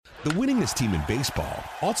The winningest team in baseball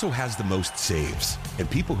also has the most saves, and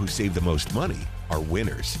people who save the most money are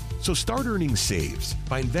winners. So start earning saves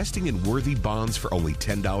by investing in worthy bonds for only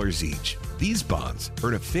 $10 each. These bonds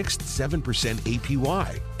earn a fixed 7%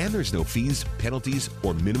 APY, and there's no fees, penalties,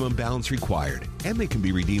 or minimum balance required, and they can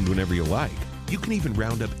be redeemed whenever you like. You can even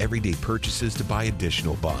round up everyday purchases to buy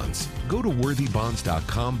additional bonds. Go to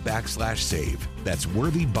worthybonds.com/save. That's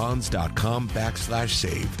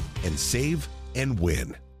worthybonds.com/save and save and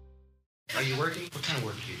win. Are you working? What kind of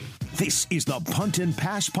work do you do? This is the Punt and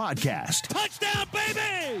Pass Podcast. Touchdown, baby!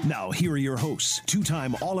 Now, here are your hosts,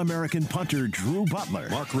 two-time All-American punter Drew Butler.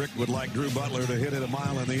 Mark Richt would like Drew Butler to hit it a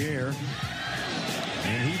mile in the air.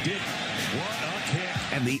 And he did. What a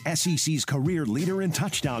kick. And the SEC's career leader in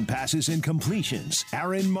touchdown passes and completions,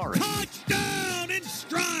 Aaron Murray. Touchdown in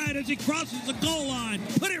stride as he crosses the goal line.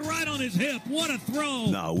 Put it right on his hip. What a throw.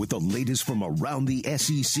 Now, with the latest from around the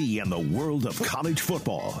SEC and the world of college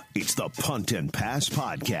football, it's the Punt and Pass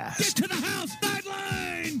Podcast. Get to the house,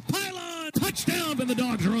 sideline, pylon, touchdown, and the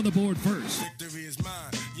Dogs are on the board first. Victory is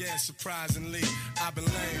mine, yeah, surprisingly. I've been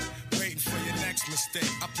laying, waiting for your next mistake.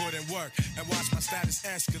 I put in work and watch my status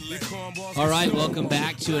escalate. All right, welcome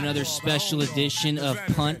back to another special edition of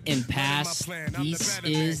Punt and Pass. This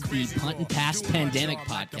is the Punt and Pass Pandemic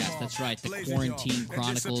Podcast. That's right, the Quarantine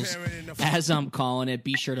Chronicles, as I'm calling it.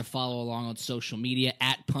 Be sure to follow along on social media,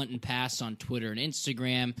 at Punt and Pass on Twitter and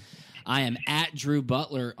Instagram. I am at Drew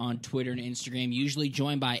Butler on Twitter and Instagram, usually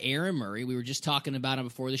joined by Aaron Murray. We were just talking about him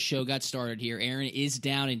before the show got started here. Aaron is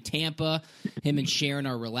down in Tampa. Him and Sharon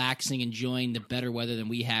are relaxing, enjoying the better weather than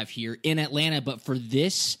we have here in Atlanta. But for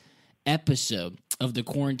this episode of the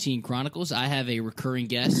Quarantine Chronicles, I have a recurring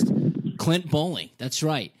guest, Clint Boling. That's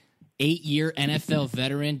right. 8-year NFL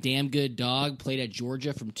veteran, damn good dog, played at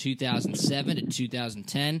Georgia from 2007 to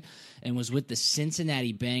 2010 and was with the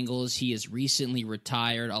Cincinnati Bengals. He has recently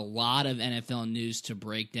retired. A lot of NFL news to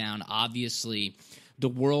break down. Obviously, the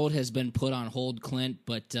world has been put on hold, Clint,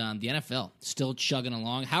 but the NFL still chugging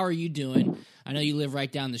along. How are you doing? I know you live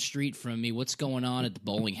right down the street from me. What's going on at the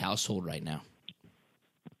Boling household right now?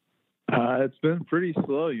 It's been pretty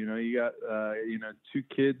slow. You know, you got, two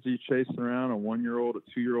kids you chasing around, a 1-year-old, a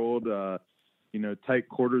 2-year-old, tight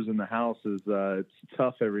quarters in the house is, it's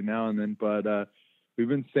tough every now and then, but, we've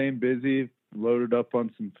been staying busy, loaded up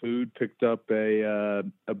on some food, picked up a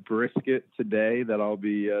brisket today that I'll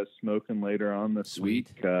be, smoking later on this week,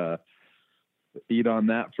 eat on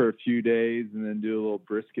that for a few days and then do a little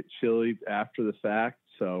brisket chili after the fact.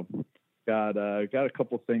 So, got a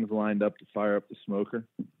couple things lined up to fire up the smoker.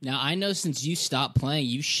 Now, I know since you stopped playing,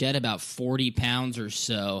 you shed about 40 pounds or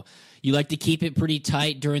so. You like to keep it pretty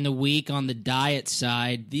tight during the week on the diet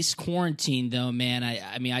side. This quarantine, though, man,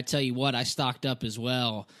 I mean, I tell you what, I stocked up as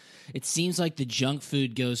well. It seems like the junk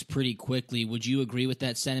food goes pretty quickly. Would you agree with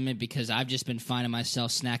that sentiment? Because I've just been finding myself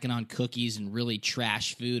snacking on cookies and really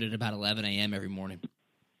trash food at about 11 a.m. every morning.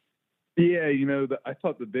 Yeah, I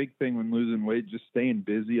thought the big thing when losing weight, just staying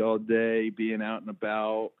busy all day, being out and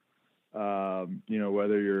about,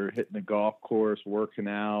 whether you're hitting the golf course, working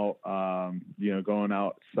out, going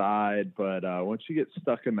outside. But once you get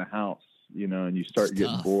stuck in the house, and you start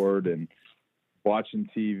getting bored and watching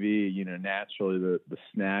TV, naturally the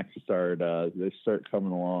snacks start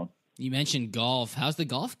coming along. You mentioned golf. How's the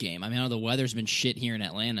golf game? I mean, I know the weather's been shit here in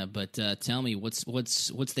Atlanta, but tell me, what's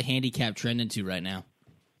the handicap trending to right now?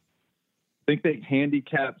 I think the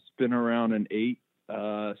handicap's been around an 8.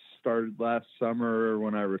 Started last summer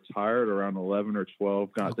when I retired around 11 or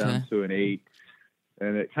 12, got down to an 8,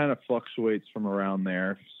 and it kind of fluctuates from around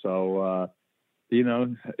there. So,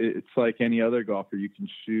 it's like any other golfer. You can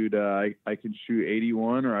shoot, I can shoot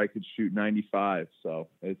 81 or I could shoot 95. So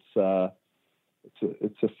it's a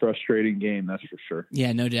frustrating game, that's for sure.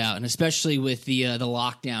 Yeah, no doubt, and especially with the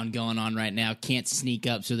lockdown going on right now, can't sneak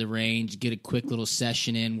up to the range, get a quick little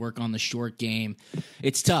session in, work on the short game.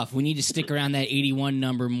 It's tough. We need to stick around that 81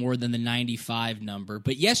 number more than the 95 number.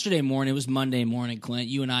 But yesterday morning, it was Monday morning, Clint.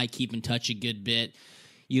 You and I keep in touch a good bit.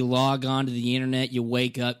 You log on to the internet, you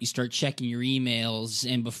wake up, you start checking your emails,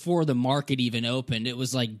 and before the market even opened, it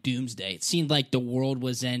was like doomsday. It seemed like the world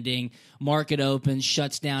was ending. Market opens,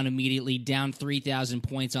 shuts down immediately, down 3,000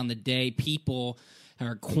 points on the day. People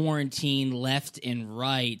are quarantined left and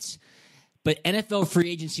right. But NFL free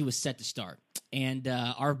agency was set to start, and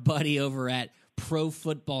our buddy over at Pro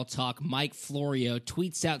Football Talk, Mike Florio,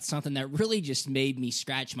 tweets out something that really just made me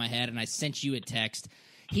scratch my head, and I sent you a text.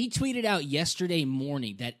 He tweeted out yesterday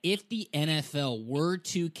morning that if the NFL were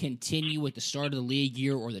to continue with the start of the league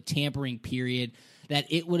year or the tampering period, that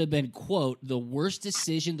it would have been, quote, the worst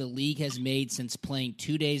decision the league has made since playing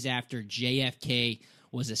 2 days after JFK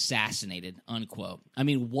was assassinated, unquote. I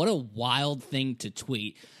mean, what a wild thing to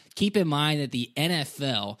tweet. Keep in mind that the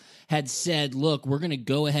NFL had said, look, we're going to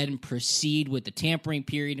go ahead and proceed with the tampering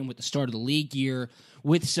period and with the start of the league year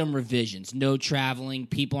with some revisions. No traveling.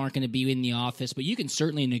 People aren't going to be in the office, but you can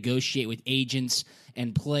certainly negotiate with agents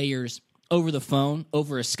and players over the phone,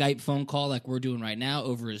 over a Skype phone call like we're doing right now,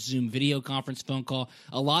 over a Zoom video conference phone call.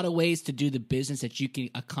 A lot of ways to do the business that you can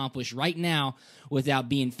accomplish right now without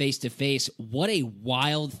being face-to-face. What a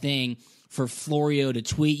wild thing for Florio to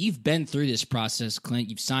tweet. You've been through this process, Clint.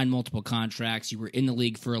 You've signed multiple contracts. You were in the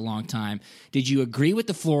league for a long time. Did you agree with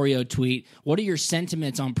the Florio tweet? What are your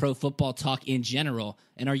sentiments on pro football talk in general?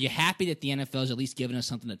 And are you happy that the NFL has at least given us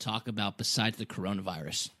something to talk about besides the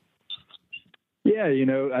coronavirus? Yeah,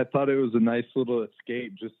 I thought it was a nice little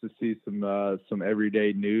escape just to see some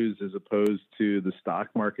everyday news as opposed to the stock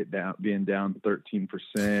market being down 13%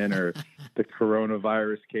 or the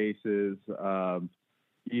coronavirus cases.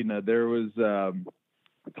 There was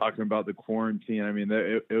talking about the quarantine. I mean,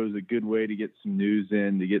 it was a good way to get some news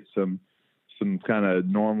in, to get some kind of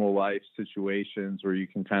normal life situations where you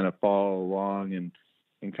can kind of follow along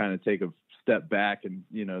and kind of take a step back and,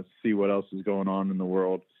 see what else is going on in the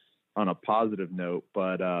world on a positive note.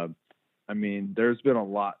 But, I mean, there's been a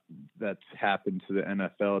lot that's happened to the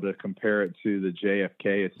NFL. To compare it to the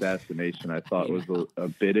JFK assassination, I thought was a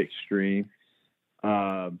bit extreme.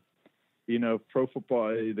 Pro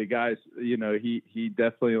football, the guys, he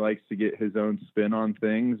definitely likes to get his own spin on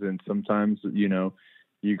things. And sometimes,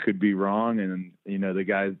 you could be wrong. And, the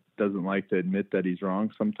guy doesn't like to admit that he's wrong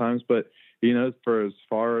sometimes. But, for as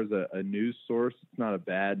far as a news source, it's not a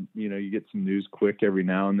bad, you get some news quick every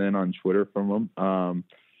now and then on Twitter from him.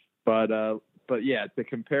 But yeah, to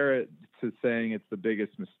compare it to saying it's the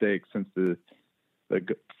biggest mistake since the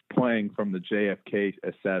playing from the JFK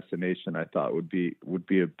assassination, I thought would be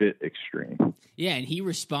a bit extreme. Yeah, and he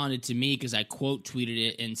responded to me because I quote tweeted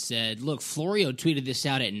it and said, look, Florio tweeted this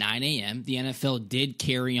out at 9 a.m. The NFL did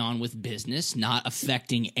carry on with business, not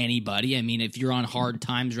affecting anybody. I mean, if you're on hard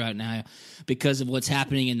times right now because of what's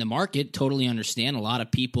happening in the market, totally understand. A lot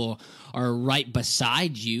of people are right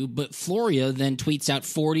beside you. But Florio then tweets out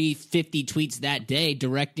 40, 50 tweets that day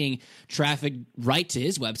directing traffic right to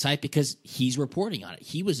his website because he's reporting on it.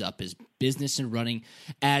 He was up his business and running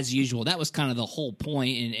as usual. That was kind of the whole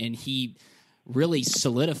point, and he really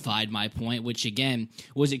solidified my point, which, again,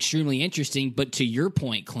 was extremely interesting. But to your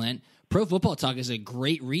point, Clint, Pro Football Talk is a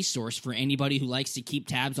great resource for anybody who likes to keep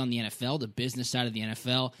tabs on the NFL, the business side of the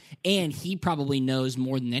NFL, and he probably knows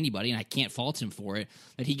more than anybody, and I can't fault him for it,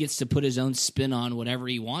 that he gets to put his own spin on whatever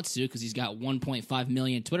he wants to because he's got 1.5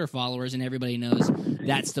 million Twitter followers, and everybody knows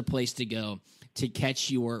that's the place to go to catch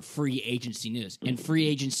your free agency news. And free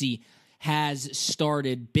agency has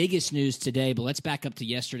started. Biggest news today, but let's back up to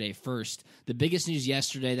yesterday first. The biggest news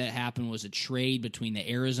yesterday that happened was a trade between the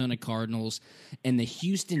Arizona Cardinals and the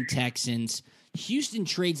Houston Texans. Houston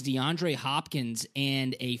trades DeAndre Hopkins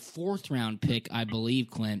and a fourth-round pick, I believe,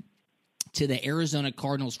 Clint, to the Arizona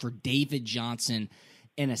Cardinals for David Johnson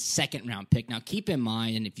and a second-round pick. Now, keep in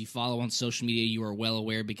mind, and if you follow on social media, you are well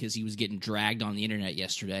aware because he was getting dragged on the internet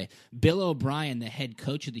yesterday, Bill O'Brien, the head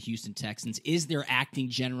coach of the Houston Texans, is their acting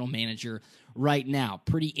general manager right now.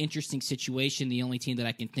 Pretty interesting situation. The only team that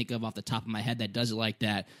I can think of off the top of my head that does it like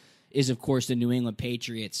that is, of course, the New England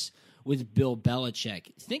Patriots with Bill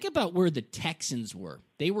Belichick. Think about where the Texans were.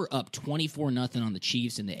 They were up 24-0 on the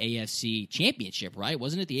Chiefs in the AFC Championship, right?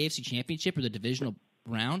 Wasn't it the AFC Championship or the divisional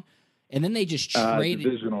round? And then they just traded.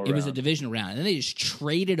 It was a divisional round. And then they just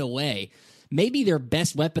traded away maybe their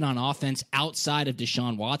best weapon on offense outside of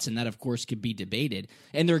Deshaun Watson. That, of course, could be debated.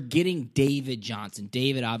 And they're getting David Johnson.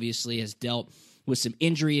 David obviously has dealt with some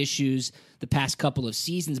injury issues the past couple of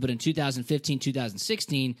seasons. But in 2015,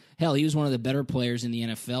 2016, hell, he was one of the better players in the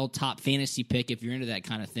NFL. Top fantasy pick if you're into that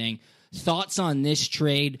kind of thing. Thoughts on this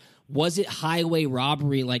trade? Was it highway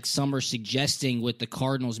robbery like some are suggesting with the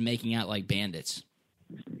Cardinals making out like bandits?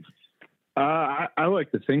 I like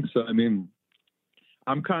to think so. I mean,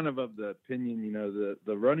 I'm kind of the opinion,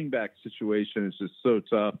 the running back situation is just so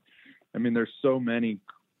tough. I mean, there's so many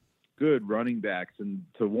good running backs, and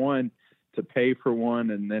to pay for one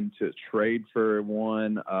and then to trade for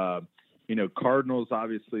one, Cardinals,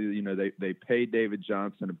 obviously, they pay David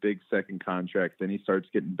Johnson a big second contract. Then he starts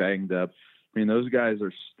getting banged up. I mean, those guys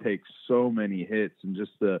take so many hits, and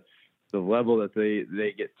just the level that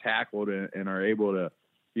they get tackled and are able to,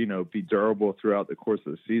 be durable throughout the course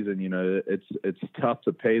of the season. It's tough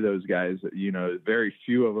to pay those guys. Very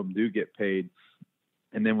few of them do get paid.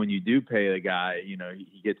 And then when you do pay the guy,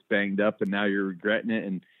 he gets banged up and now you're regretting it.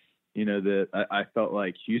 And, I felt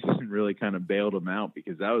like Houston really kind of bailed him out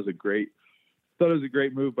because that was a great thought it was a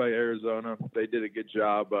great move by Arizona. They did a good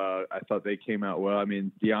job. I thought they came out well. I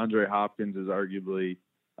mean, DeAndre Hopkins is arguably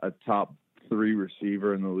a top 3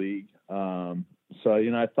 receiver in the league. So,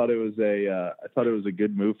 I thought it was a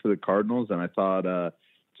good move for the Cardinals, and I thought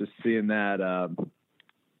just seeing that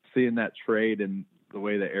trade and the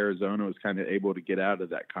way that Arizona was kind of able to get out of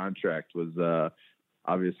that contract was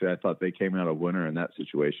obviously, I thought they came out a winner in that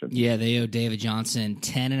situation. Yeah, they owe David Johnson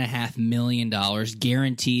 $10.5 million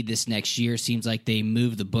guaranteed this next year. Seems like they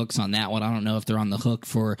moved the books on that one. I don't know if they're on the hook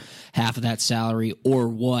for half of that salary or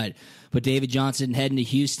what. But David Johnson heading to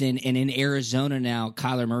Houston, and in Arizona now,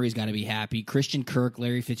 Kyler Murray's got to be happy. Christian Kirk,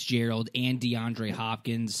 Larry Fitzgerald, and DeAndre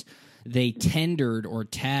Hopkins, they tendered or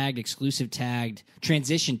transition tagged,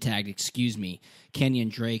 Kenyon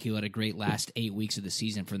Drake, who had a great last 8 weeks of the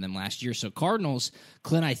season for them last year. So Cardinals,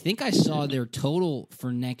 Clint, I think I saw their total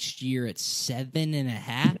for next year at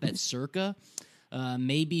 7.5 at circa.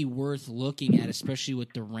 Maybe worth looking at, especially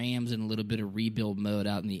with the Rams in a little bit of rebuild mode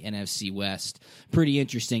out in the NFC West. Pretty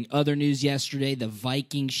interesting. Other news yesterday, the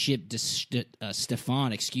Vikings shipped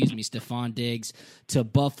Stephon Diggs to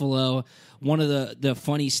Buffalo. One of the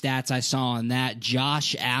funny stats I saw on that,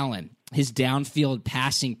 Josh Allen, his downfield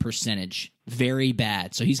passing percentage, very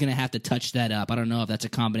bad. So he's going to have to touch that up. I don't know if that's a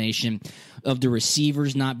combination of the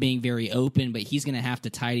receivers not being very open, but he's going to have to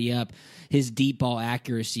tidy up his deep ball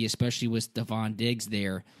accuracy, especially with Stephon Diggs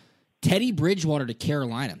there. Teddy Bridgewater to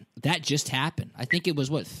Carolina. That just happened. I think it was,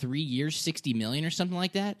 3 years, $60 million or something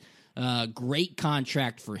like that? Great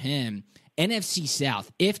contract for him. NFC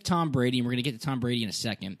South, if Tom Brady, and we're going to get to Tom Brady in a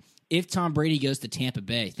second, if Tom Brady goes to Tampa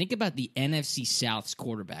Bay, think about the NFC South's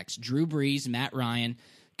quarterbacks. Drew Brees, Matt Ryan,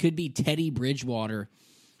 could be Teddy Bridgewater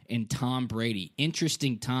and Tom Brady.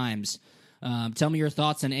 Interesting times. Tell me your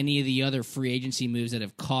thoughts on any of the other free agency moves that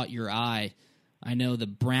have caught your eye. I know the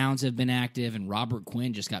Browns have been active, and Robert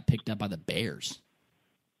Quinn just got picked up by the Bears.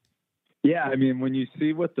 Yeah, I mean, when you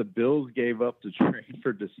see what the Bills gave up to trade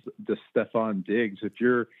for Stephon Diggs,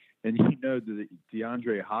 and you know that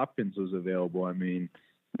DeAndre Hopkins was available, I mean,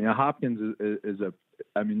 Hopkins is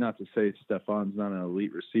not to say Stephon's not an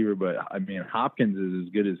elite receiver, but I mean, Hopkins is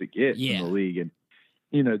as good as it gets in the league. And,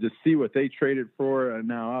 to see what they traded for. And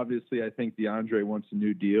now, obviously, I think DeAndre wants a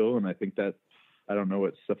new deal. And I think that, I don't know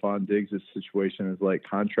what Stephon Diggs' situation is like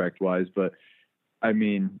contract wise, but I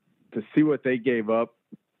mean, to see what they gave up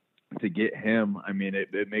to get him, I mean,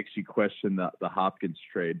 it makes you question the Hopkins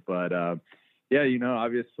trade. But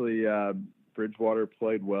obviously, Bridgewater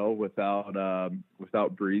played well without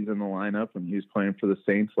Brees in the lineup, and he was playing for the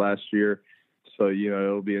Saints last year. So,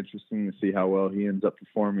 it'll be interesting to see how well he ends up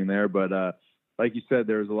performing there. But like you said,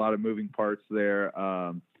 there's a lot of moving parts there.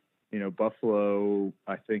 Buffalo,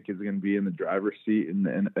 I think, is going to be in the driver's seat for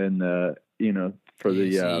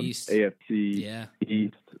the AFC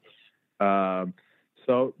East.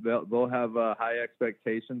 So they'll have high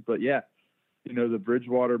expectations. But, yeah, the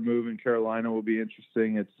Bridgewater move in Carolina will be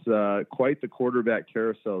interesting. It's quite the quarterback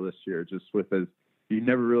carousel this year, just you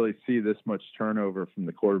never really see this much turnover from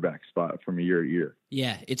the quarterback spot from year to year.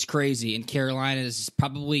 Yeah, it's crazy. And Carolina's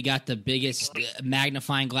probably got the biggest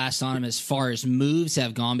magnifying glass on them as far as moves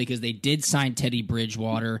have gone, because they did sign Teddy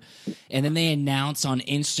Bridgewater. And then they announced on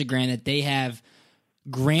Instagram that they have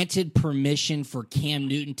granted permission for Cam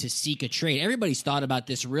Newton to seek a trade. Everybody's thought about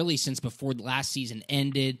this really since before the last season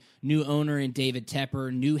ended. New owner in David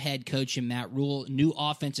Tepper, new head coach in Matt Rule, new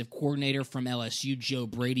offensive coordinator from LSU, Joe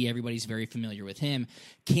Brady. Everybody's very familiar with him.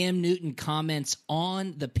 Cam Newton comments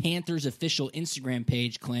on the Panthers' official Instagram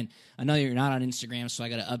page, Clint. I know you're not on Instagram, so I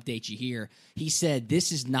got to update you here. He said,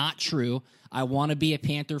 "This is not true. I want to be a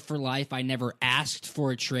Panther for life. I never asked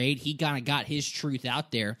for a trade." He kind of got his truth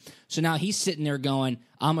out there. So now he's sitting there going,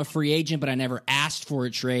 I'm a free agent, but I never asked for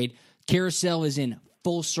a trade. Carousel is in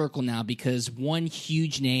full circle now because one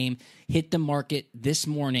huge name hit the market this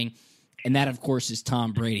morning, and that, of course, is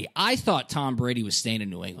Tom Brady. I thought Tom Brady was staying in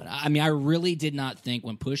New England. I mean, I really did not think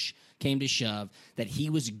when push came to shove that he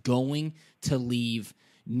was going to leave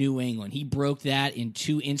New England. He broke that in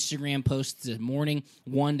 2 Instagram posts this morning,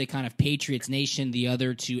 one to kind of Patriots Nation, the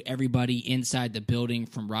other to everybody inside the building,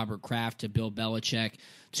 from Robert Kraft to Bill Belichick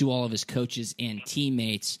to all of his coaches and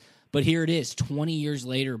teammates. But here it is, 20 years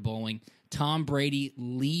later, Bowling, Tom Brady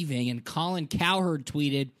leaving, and Colin Cowherd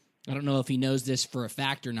tweeted, I don't know if he knows this for a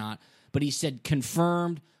fact or not, but he said,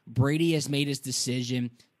 confirmed, Brady has made his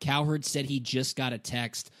decision. Cowherd said he just got a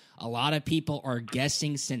text. A lot of people are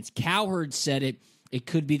guessing since Cowherd said it, it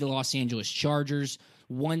could be the Los Angeles Chargers.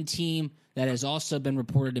 One team that has also been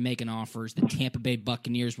reported to make an offer is the Tampa Bay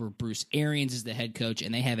Buccaneers, where Bruce Arians is the head coach,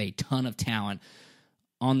 and they have a ton of talent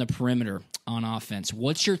on the perimeter on offense.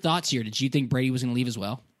 What's your thoughts here? Did you think Brady was going to leave as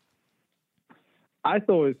well? I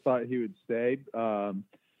always thought he would stay.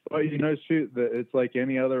 But, shoot, it's like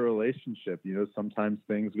any other relationship. Sometimes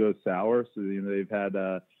things go sour. So, they've had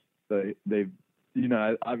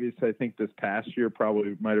obviously I think this past year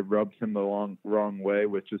probably might have rubbed him the wrong way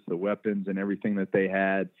with just the weapons and everything that they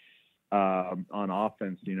had on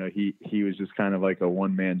offense. He was just kind of like a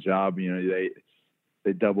one-man job.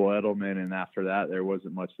 They double Edelman, and after that there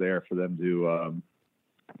wasn't much there for them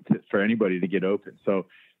for anybody to get open. So,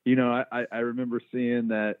 I remember seeing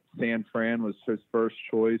that San Fran was his first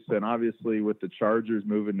choice, and obviously with the Chargers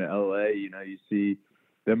moving to LA, you see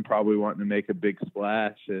them probably wanting to make a big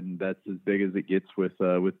splash, and that's as big as it gets with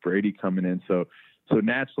Brady coming in. So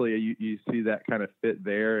naturally you see that kind of fit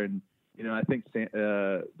there, and I think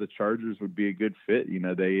the Chargers would be a good fit.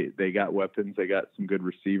 They got weapons, they got some good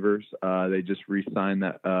receivers. They just re-signed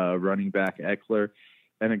that running back Eckler,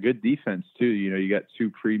 and a good defense too. You got two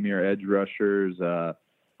premier edge rushers.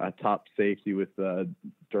 A top safety with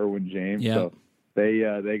Derwin James. Yep. So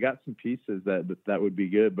they got some pieces that would be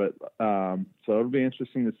good. But so it'll be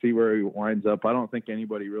interesting to see where he winds up. I don't think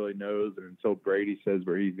anybody really knows, and until Brady says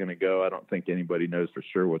where he's going to go, I don't think anybody knows for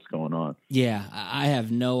sure what's going on. Yeah, I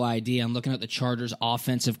have no idea. I'm looking at the Chargers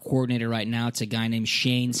offensive coordinator right now. It's a guy named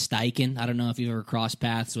Shane Steichen. I don't know if you've ever crossed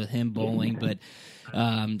paths with him bowling, but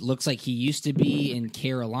looks like he used to be in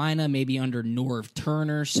Carolina, maybe under Norv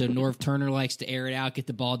Turner. So Norv Turner likes to air it out, get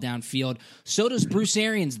the ball downfield. So does Bruce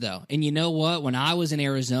Arians, though. And you know what? When I was in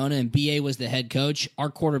Arizona and B.A. was the head coach, our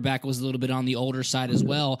quarterback was a little bit on the older side as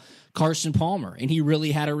well, Carson Palmer, and he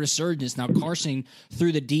really had a resurgence. Now, Carson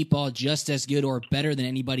threw the deep ball just as good or better than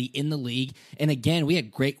anybody in the league. And again, we had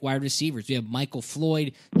great wide receivers. We have Michael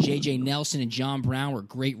Floyd, J.J. Nelson, and John Brown were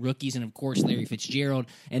great rookies, and of course, Larry Fitzgerald.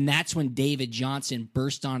 And that's when David Johnson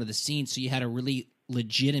burst onto the scene, so you had a really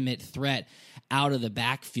legitimate threat out of the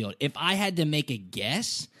backfield. If I had to make a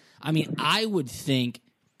guess, I would think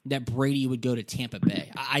that Brady would go to Tampa Bay.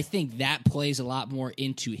 I think that plays a lot more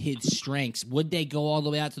into his strengths. Would they go all the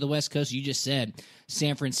way out to the West Coast? You just said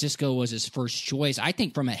San Francisco was his first choice. I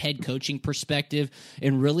think from a head coaching perspective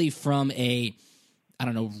and really from a,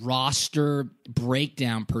 roster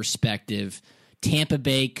breakdown perspective, Tampa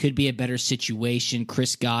Bay could be a better situation.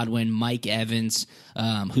 Chris Godwin, Mike Evans,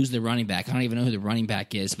 who's the running back? I don't even know who the running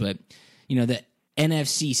back is, but, the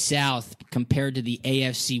NFC South compared to the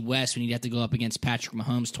AFC West when you'd have to go up against Patrick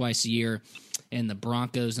Mahomes twice a year and the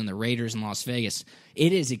Broncos and the Raiders in Las Vegas.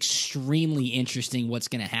 It is extremely interesting what's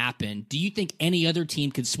going to happen. Do you think any other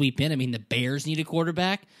team could sweep in? The Bears need a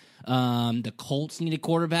quarterback. The Colts need a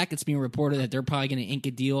quarterback. It's being reported that they're probably going to ink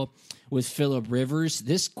a deal with Phillip Rivers.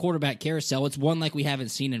 This quarterback carousel, it's one like we haven't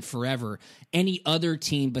seen in forever. Any other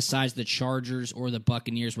team besides the Chargers or the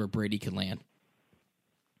Buccaneers where Brady could land?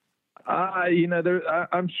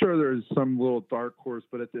 I'm sure there's some little dark horse,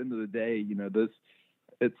 but at the end of the day,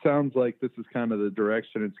 it sounds like this is kind of the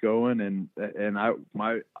direction it's going. And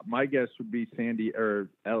my guess would be Sandy or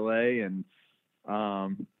LA. And,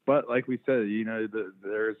 but like we said,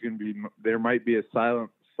 there might be a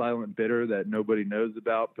silent bidder that nobody knows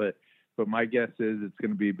about, but my guess is it's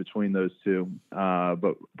going to be between those two.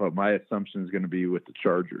 But my assumption is going to be with the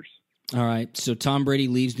Chargers. All right, so Tom Brady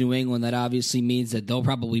leaves New England. That obviously means that they'll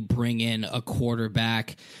probably bring in a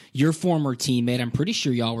quarterback. Your former teammate, I'm pretty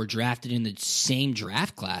sure y'all were drafted in the same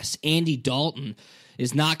draft class. Andy Dalton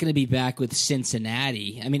is not going to be back with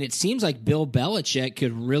Cincinnati. It seems like Bill Belichick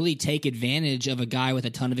could really take advantage of a guy with a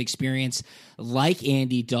ton of experience like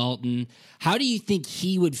Andy Dalton. How do you think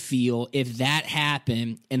he would feel if that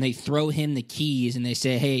happened and they throw him the keys and they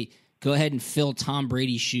say, hey, go ahead and fill Tom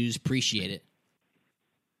Brady's shoes, appreciate it?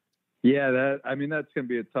 Yeah, that's going to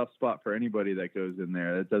be a tough spot for anybody that goes in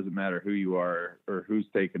there. It doesn't matter who you are or who's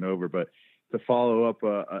taken over, but to follow up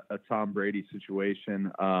a Tom Brady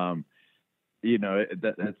situation, that's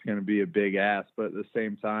going to be a big ask. But at the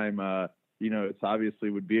same time, it's obviously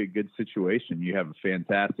would be a good situation. You have a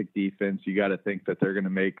fantastic defense. You got to think that they're going to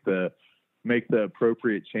make the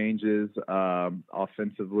appropriate changes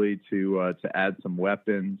offensively to add some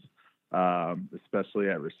weapons, especially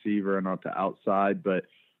at receiver and on the outside. But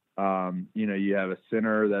you have a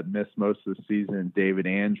center that missed most of the season, David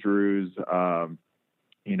Andrews.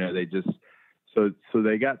 They just so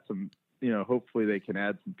they got some. Hopefully they can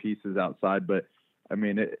add some pieces outside. But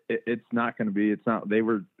it's not going to be. It's not. They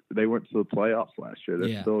went to the playoffs last year.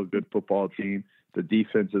 They're still a good football team. The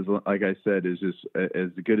defense is, like I said, is just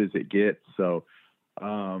as good as it gets. So,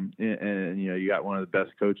 you got one of the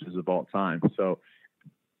best coaches of all time. So.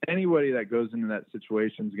 Anybody that goes into that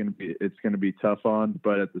situation is going to be tough on,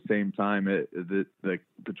 but at the same time,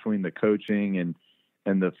 between the coaching and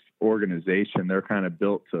the organization, they're kind of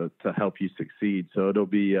built to help you succeed. So it'll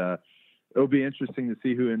be it'll be interesting to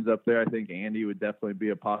see who ends up there. I think Andy would definitely be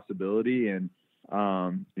a possibility, and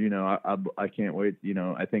I can't wait.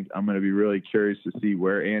 I think I'm going to be really curious to see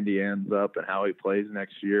where Andy ends up and how he plays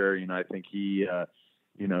next year. I think he,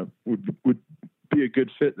 would be a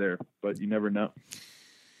good fit there, but you never know.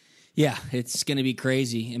 Yeah, it's going to be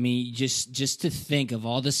crazy. I mean, just to think of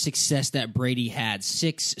all the success that Brady had,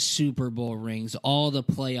 6 Super Bowl rings, all the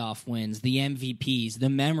playoff wins, the MVPs, the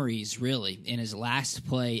memories, really, in his last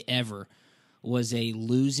play ever was a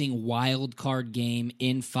losing wild card game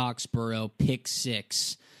in Foxborough, pick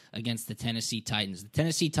 6 against the Tennessee Titans. The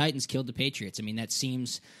Tennessee Titans killed the Patriots. I mean, that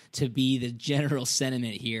seems to be the general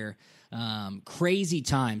sentiment here. Crazy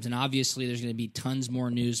times, and obviously there's going to be tons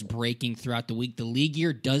more news breaking throughout the week. The league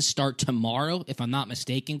year does start tomorrow, if I'm not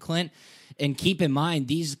mistaken, Clint. And keep in mind,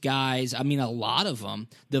 these guys, I mean, a lot of them,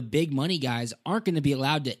 the big money guys, aren't going to be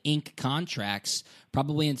allowed to ink contracts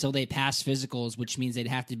probably until they pass physicals, which means they'd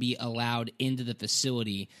have to be allowed into the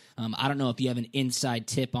facility. I don't know if you have an inside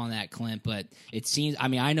tip on that, Clint, but it seems, I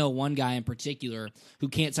mean, I know one guy in particular who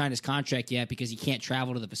can't sign his contract yet because he can't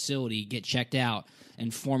travel to the facility, get checked out,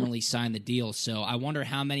 and formally sign the deal. So I wonder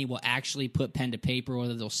how many will actually put pen to paper,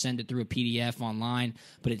 whether they'll send it through a PDF online,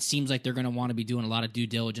 but it seems like they're going to want to be doing a lot of due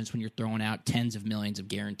diligence when you're throwing out tens of millions of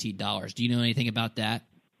guaranteed dollars. Do you know anything about that?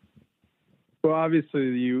 Well,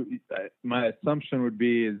 obviously, my assumption would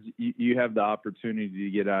be is you have the opportunity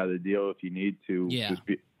to get out of the deal if you need to. Yeah.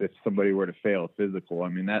 If somebody were to fail a physical, I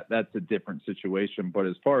mean that's a different situation. But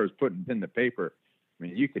as far as putting pen to paper, I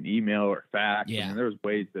mean you can email or fax. Yeah. I mean, there's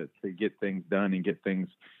ways to get things done and get things,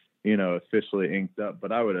 officially inked up.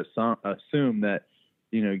 But I would assume that,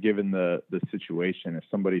 given the situation, if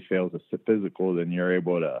somebody fails a physical, then you're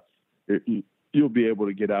able to. You'll be able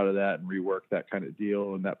to get out of that and rework that kind of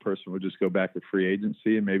deal, and that person would just go back to free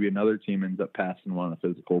agency, and maybe another team ends up passing on a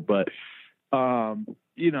physical. But, I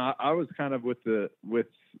was kind of with the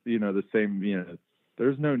same,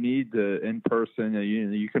 there's no need to in person.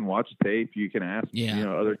 You can watch tape. You can ask,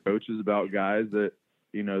 other coaches about guys that,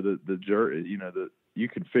 you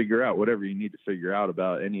can figure out whatever you need to figure out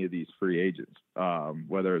about any of these free agents,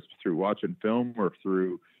 whether it's through watching film or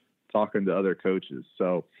through talking to other coaches.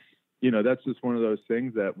 So, that's just one of those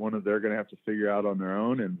things that they're going to have to figure out on their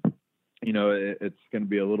own. And, it's going to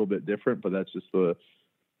be a little bit different, but that's just the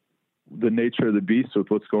nature of the beast with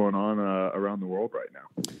what's going on around the world right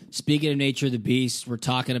now. Speaking of nature of the beast, we're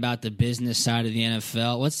talking about the business side of the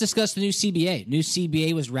NFL. Let's discuss the new CBA. New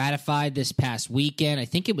CBA was ratified this past weekend. I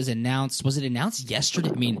think it was announced. Was it announced yesterday?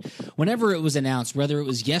 I mean, whenever it was announced, whether it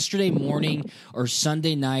was yesterday morning or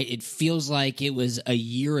Sunday night, it feels like it was a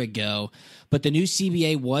year ago. But the new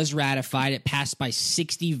CBA was ratified. It passed by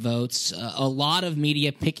 60 votes. A lot of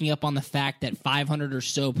media picking up on the fact that 500 or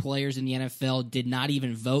so players in the NFL did not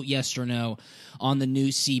even vote yes or no on the new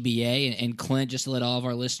CBA. And Clint, just to let all of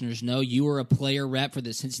our listeners know, you were a player rep for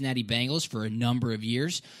the Cincinnati Bengals for a number of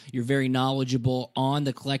years. You're very knowledgeable on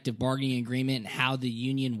the collective bargaining agreement and how the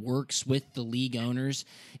union works with the league owners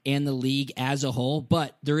and the league as a whole.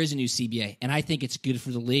 But there is a new CBA, and I think it's good for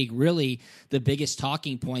the league. Really, the biggest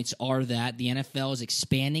talking points are that the NFL is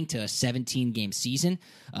expanding to a 17-game season.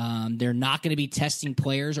 They're not going to be testing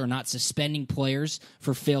players or not suspending players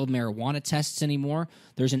for failed marijuana tests anymore.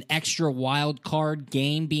 There's an extra wild card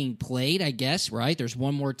game being played, I guess, right? There's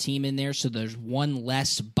one more team in there, so there's one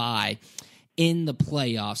less bye in the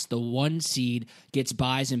playoffs. The 1 seed gets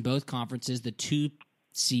byes in both conferences. The 2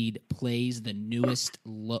 seed plays the newest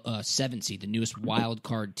 7 seed, the newest wild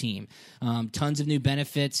card team. Tons of new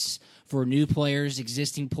benefits for new players,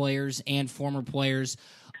 existing players, and former players.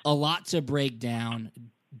 A lot to break down.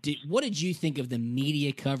 What did you think of the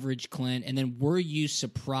media coverage, Clint? And then were you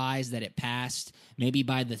surprised that it passed maybe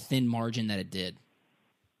by the thin margin that it did?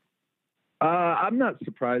 I'm not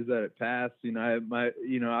surprised that it passed.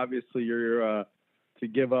 Obviously you're to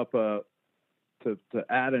give up to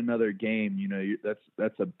add another game,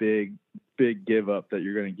 that's a big give up that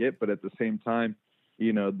you're going to get. But at the same time,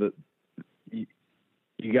 you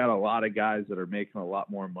got a lot of guys that are making a lot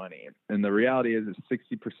more money. And the reality is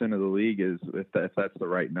 60% of the league is, if that's the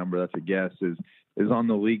right number, that's a guess, is on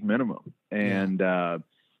the league minimum. And, to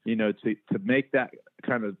make that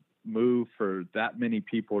kind of move for that many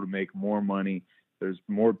people to make more money, there's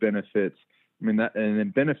more benefits. I mean, and then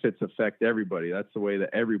benefits affect everybody. That's the way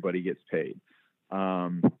that everybody gets paid.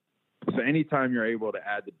 So anytime you're able to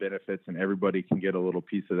add the benefits and everybody can get a little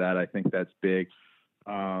piece of that, I think that's big.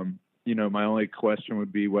 My only question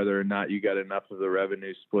would be whether or not you got enough of the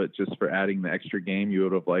revenue split just for adding the extra game. You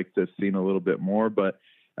would have liked to have seen a little bit more, but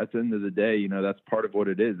at the end of the day, that's part of what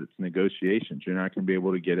it is. It's negotiations. You're not going to be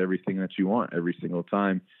able to get everything that you want every single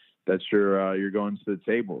time that you're going to the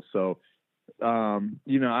table. So,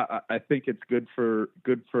 I think it's good for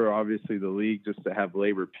obviously the league just to have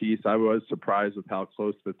labor peace. I was surprised with how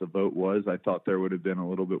close that the vote was. I thought there would have been a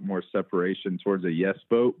little bit more separation towards a yes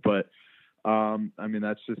vote, but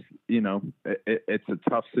that's just, it's a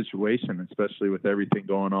tough situation, especially with everything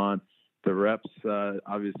going on. The reps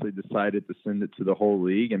obviously decided to send it to the whole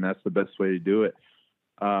league, and that's the best way to do it,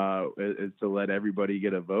 is to let everybody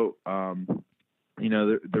get a vote.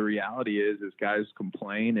 The reality is guys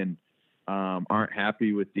complain and aren't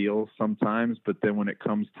happy with deals sometimes, but then when it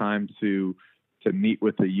comes time to meet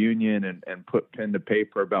with the union and put pen to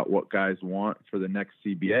paper about what guys want for the next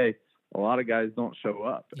CBA, a lot of guys don't show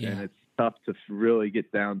up. Yeah. And it's tough to really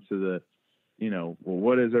get down to the,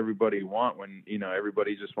 what does everybody want when,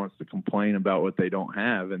 everybody just wants to complain about what they don't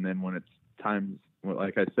have. And then when it's time,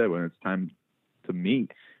 like I said, when it's time to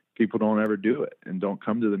meet, people don't ever do it and don't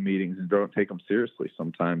come to the meetings and don't take them seriously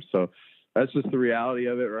sometimes. So that's just the reality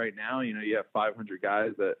of it right now. You have 500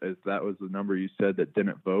 guys that was the number you said that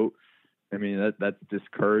didn't vote. I mean, that's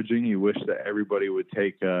discouraging. You wish that everybody would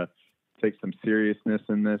take some seriousness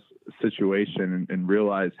in this situation and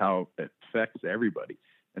realize how it affects everybody,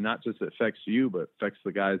 and not just affects you, but affects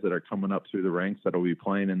the guys that are coming up through the ranks that will be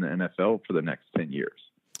playing in the NFL for the next 10 years.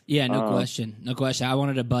 Yeah, no question. I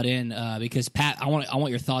wanted to butt in because Pat, I want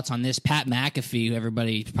your thoughts on this. Pat McAfee, who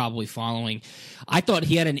everybody's probably following, I thought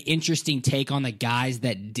he had an interesting take on the guys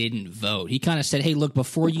that didn't vote. He kind of said, "Hey, look,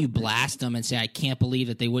 before you blast them and say I can't believe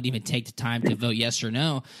that they wouldn't even take the time to vote yes or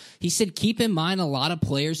no," he said, "Keep in mind a lot of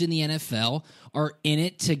players in the NFL are in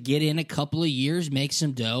it to get in a couple of years, make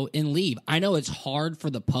some dough, and leave." I know it's hard for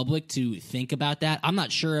the public to think about that. I'm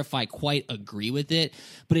not sure if I quite agree with it,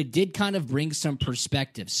 but it did kind of bring some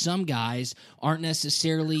perspective. Some guys aren't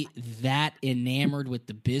necessarily that enamored with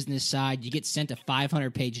the business side. You get sent a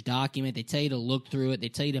 500-page document. They tell you to look through it. They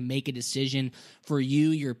tell you to make a decision for you,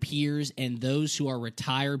 your peers, and those who are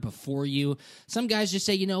retired before you. Some guys just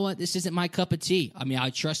say, you know what, this isn't my cup of tea. I mean, I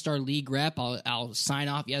trust our league rep. I'll sign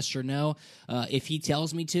off yes or no if he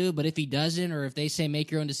tells me to, but if he doesn't, or if they say make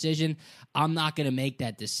your own decision, I'm not going to make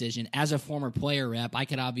that decision. As a former player rep, I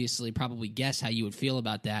could obviously probably guess how you would feel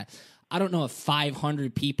about that. I don't know if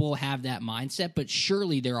 500 people have that mindset, but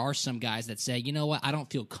surely there are some guys that say, you know what, I don't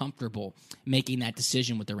feel comfortable making that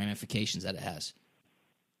decision with the ramifications that it has.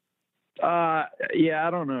 Yeah,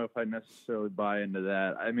 I don't know if I necessarily buy into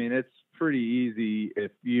that. I mean, it's pretty easy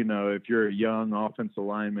if you're a young offensive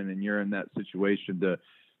lineman and you're in that situation to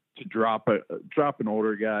drop an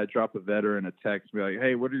older guy, drop a veteran a text, be like,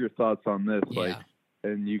 "Hey, what are your thoughts on this?" Yeah. Like,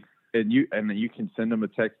 and then you can send them a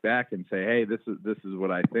text back and say, "Hey, this is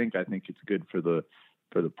what I think. I think it's good for the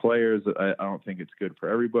players. I don't think it's good for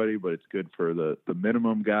everybody, but it's good for the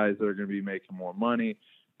minimum guys that are going to be making more money.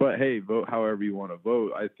 But hey, vote however you want to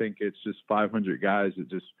vote." I think it's just 500 guys that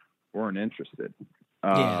just weren't interested.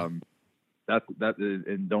 That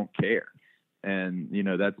and don't care, and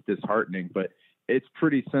that's disheartening. But it's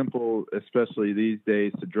pretty simple, especially these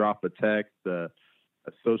days, to drop a text, a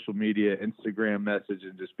social media, Instagram message,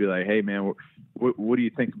 and just be like, "Hey, man, what do you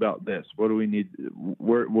think about this? What do we need?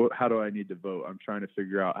 How do I need to vote? I'm trying to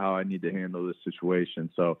figure out how I need to handle this situation."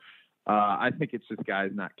 So I think it's just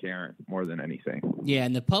guys not caring more than anything. Yeah,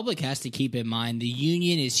 and the public has to keep in mind the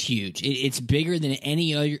union is huge. It's bigger than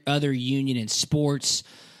any other union in sports.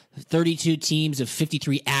 32 teams of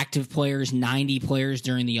 53 active players, 90 players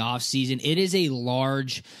during the offseason. It is a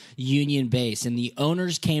large union base, and the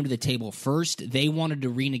owners came to the table first. They wanted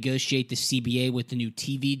to renegotiate the CBA with the new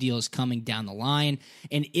TV deals coming down the line.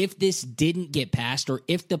 And if this didn't get passed, or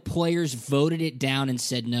if the players voted it down and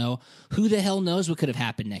said no, who the hell knows what could have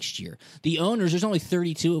happened next year? The owners, there's only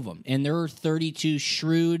 32 of them, and there are 32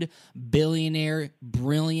 shrewd, billionaire,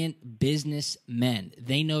 brilliant businessmen.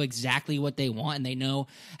 They know exactly what they want, and they know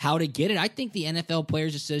how to get it. I think the NFL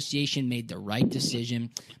Players Association made the right decision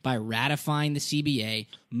by ratifying the CBA,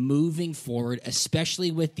 moving forward, especially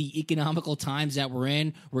with the economical times that we're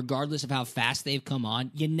in, regardless of how fast they've come on.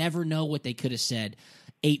 You never know what they could have said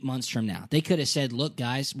 8 months from now. They could have said, "Look,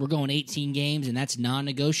 guys, we're going 18 games, and that's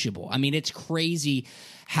non-negotiable." I mean, it's crazy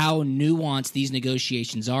how nuanced these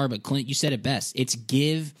negotiations are, but Clint, you said it best. It's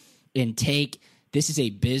give and take. This is a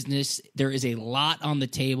business. There is a lot on the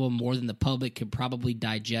table, more than the public could probably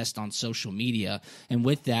digest on social media. And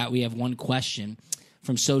with that, we have one question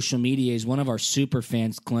from social media. He's one of our super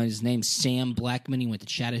fans, Clint. His name's Sam Blackman. He went to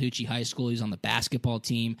Chattahoochee High School. He's on the basketball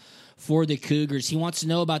team for the Cougars. He wants to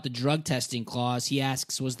know about the drug testing clause. He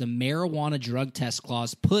asks, was the marijuana drug test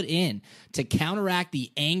clause put in to counteract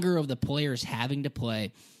the anger of the players having to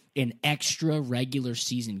play an extra regular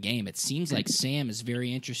season game? It seems like Sam is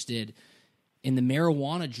very interested in the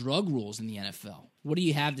marijuana drug rules in the NFL. What do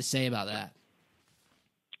you have to say about that?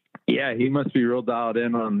 Yeah, he must be real dialed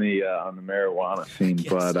in on the marijuana scene,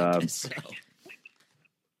 but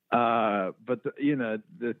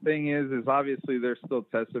the thing is obviously they're still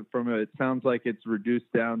tested from it. It sounds like it's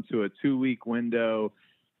reduced down to a 2-week window,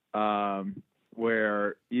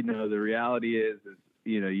 where the reality is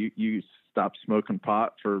you stop smoking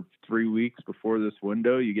pot for 3 weeks before this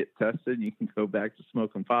window, you get tested, and you can go back to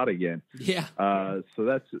smoking pot again. Yeah. So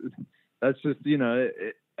that's just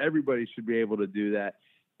everybody should be able to do that.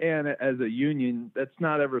 And as a union, that's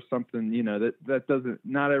not ever something, that doesn't,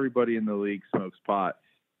 not everybody in the league smokes pot.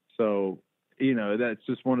 So, that's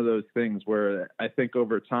just one of those things where I think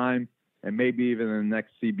over time, and maybe even in the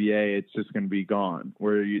next CBA, it's just going to be gone,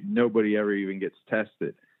 where nobody ever even gets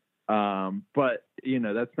tested. But,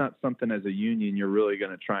 that's not something as a union you're really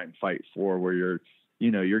going to try and fight for, where you're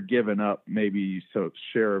giving up maybe some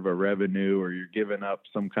share of a revenue, or you're giving up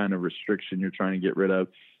some kind of restriction you're trying to get rid of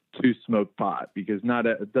to smoke pot, because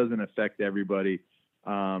it doesn't affect everybody.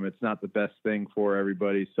 It's not the best thing for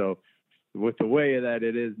everybody. So with the way that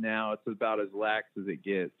it is now, it's about as lax as it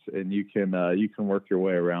gets, and you can work your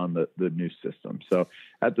way around the new system. So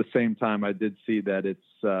at the same time, I did see that it's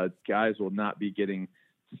guys will not be getting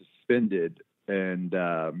suspended and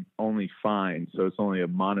only fined. So it's only a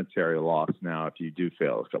monetary loss now if you do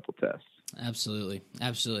fail a couple tests. Absolutely.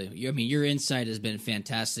 I mean, your insight has been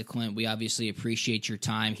fantastic, Clint. We obviously appreciate your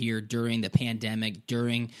time here during the pandemic,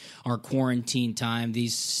 during our quarantine time.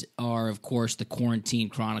 These are, of course, the Quarantine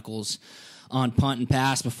Chronicles on Punt and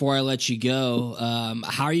Pass. Before I let you go,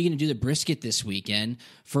 how are you going to do the brisket this weekend?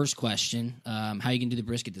 First question, how are you going to do the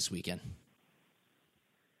brisket this weekend?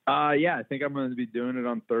 Yeah, I think I'm going to be doing it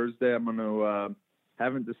on Thursday. I'm going to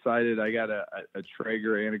haven't decided. I got a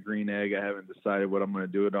Traeger and a green egg. I haven't decided what I'm going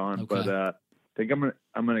to do it on, but I think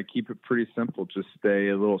I'm going to keep it pretty simple. Just stay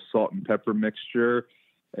a little salt and pepper mixture,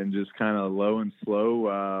 and just kind of low and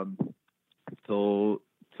slow till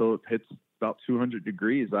it hits about 200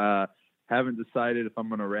 degrees. Haven't decided if I'm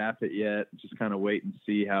going to wrap it yet. Just kind of wait and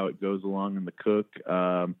see how it goes along in the cook,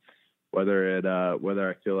 whether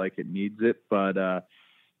I feel like it needs it, but.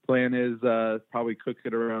 Plan is probably cook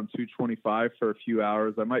it around 225 for a few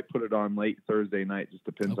hours. I might put it on late Thursday night. Just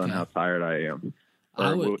depends on how tired I am.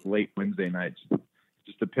 Or late Wednesday night.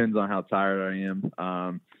 Just depends on how tired I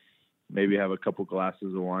am. Maybe have a couple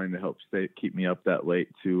glasses of wine to help keep me up that late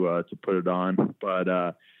to put it on.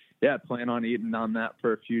 But yeah, plan on eating on that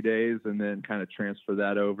for a few days, and then kind of transfer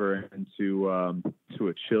that over into to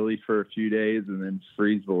a chili for a few days, and then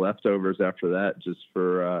freeze the leftovers after that, just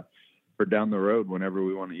for down the road whenever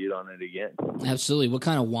we want to eat on it again. Absolutely. What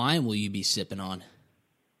kind of wine will you be sipping on?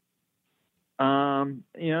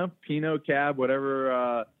 Pinot Cab,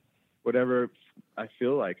 whatever I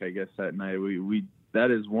feel like, I guess that night. That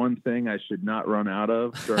is one thing I should not run out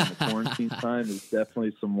of during the quarantine time, is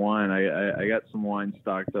definitely some wine. I got some wine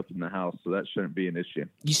stocked up in the house, so that shouldn't be an issue.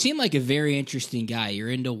 You seem like a very interesting guy. You're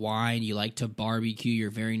into wine. You like to barbecue. You're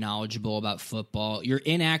very knowledgeable about football. You're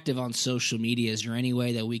inactive on social media. Is there any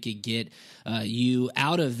way that we could get you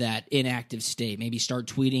out of that inactive state? Maybe start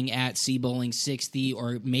tweeting at cbowling60,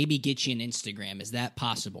 or maybe get you an Instagram. Is that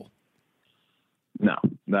possible? No,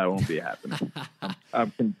 that won't be happening.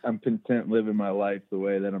 I'm content living my life the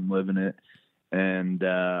way that I'm living it, and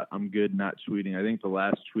I'm good not tweeting. I think the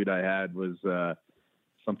last tweet I had was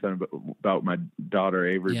something about my daughter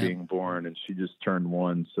Avery being born, and she just turned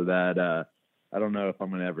 1. So that I don't know if I'm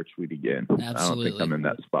going to ever tweet again. Absolutely. I don't think I'm in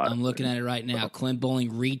that spot. I'm looking at it right now. Clint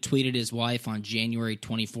Bowling retweeted his wife on January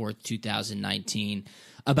 24th, 2019,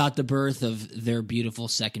 about the birth of their beautiful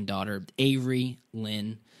second daughter, Avery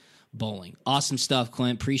Lynn Bowling. Awesome stuff,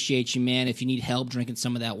 Clint. Appreciate you, man. If you need help drinking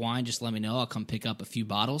some of that wine, just let me know. I'll come pick up a few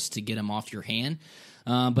bottles to get them off your hand.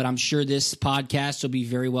 But I'm sure this podcast will be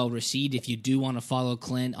very well received. If you do want to follow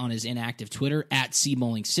Clint on his inactive Twitter, at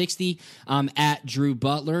cbowling60, I'm at Drew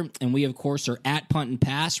Butler, and we, of course, are at Punt and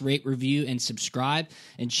Pass. Rate, review, and subscribe,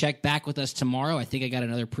 and check back with us tomorrow. I think I got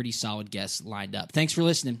another pretty solid guest lined up. Thanks for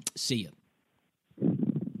listening. See you.